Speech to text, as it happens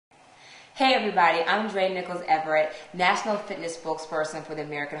Hey everybody, I'm Dre Nichols Everett, National Fitness Spokesperson for the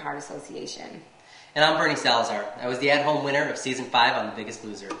American Heart Association. And I'm Bernie Salazar. I was the at-home winner of Season 5 on The Biggest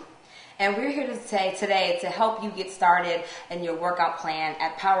Loser. And we're here today to help you get started in your workout plan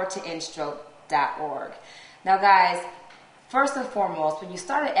at powertoendstroke.org. Now guys, first and foremost, when you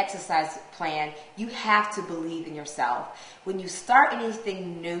start an exercise plan, you have to believe in yourself. When you start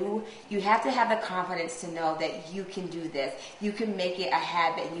anything new, you have to have the confidence to know that you can do this. You can make it a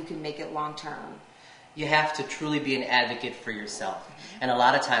habit and you can make it long term. You have to truly be an advocate for yourself. And a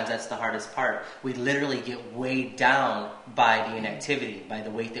lot of times that's the hardest part. We literally get weighed down by the inactivity, by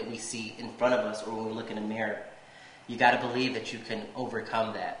the weight that we see in front of us or when we look in a mirror. You got to believe that you can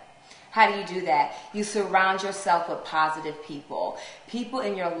overcome that. How do you do that? You surround yourself with positive people. People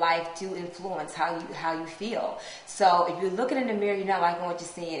in your life do influence how you feel. So if you're looking in the mirror, you're not liking what you're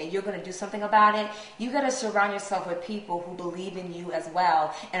seeing, and you're going to do something about it, you got to surround yourself with people who believe in you as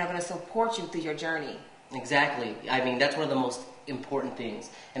well and are going to support you through your journey. Exactly. I mean, that's one of the most important things,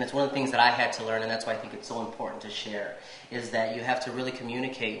 and it's one of the things that I had to learn, and that's why I think it's so important to share, is that you have to really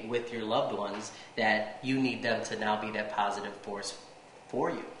communicate with your loved ones that you need them to now be that positive force for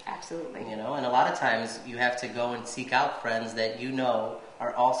you. Absolutely. You know, and a lot of times you have to go and seek out friends that you know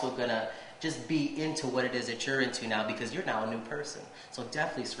are also going to just be into what it is that you're into now because you're now a new person. So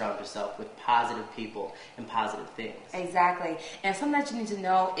definitely surround yourself with positive people and positive things. Exactly. And something that you need to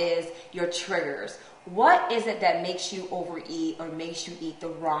know is your triggers. What is it that makes you overeat or makes you eat the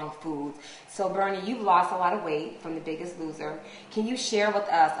wrong foods? So Bernie, you've lost a lot of weight from The Biggest Loser. Can you share with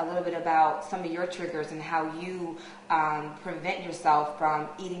us a little bit about some of your triggers and how you prevent yourself from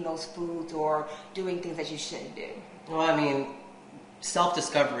eating those foods or doing things that you shouldn't do? Well, I mean,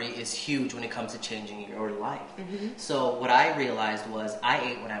 self-discovery is huge when it comes to changing your life. Mm-hmm. So what I realized was I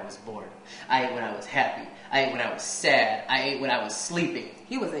ate when I was bored. I ate when I was happy. I ate when I was sad. I ate when I was sleeping.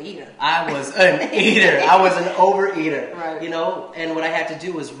 He was an eater. I was an eater. I was an overeater. Right. You know, and what I had to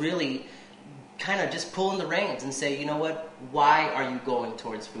do was really kind of just pull in the reins and say, you know what, why are you going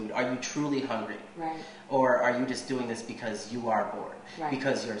towards food? Are you truly hungry? Right. Or are you just doing this because you are bored? Right.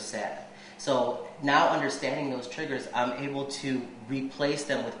 Because you're sad? So now understanding those triggers, I'm able to replace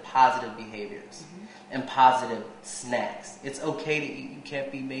them with positive behaviors and positive snacks. It's okay to eat. You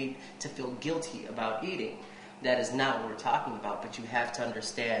can't be made to feel guilty about eating. That is not what we're talking about, but you have to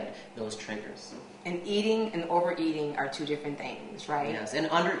understand those triggers. And eating and overeating are two different things, right? Yes, and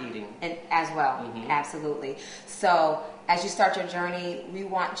undereating. And as well, absolutely. So as you start your journey, we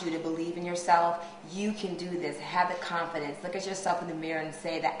want you to believe in yourself. You can do this. Have the confidence. Look at yourself in the mirror and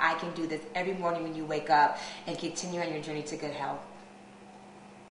say that I can do this every morning when you wake up and continue on your journey to good health.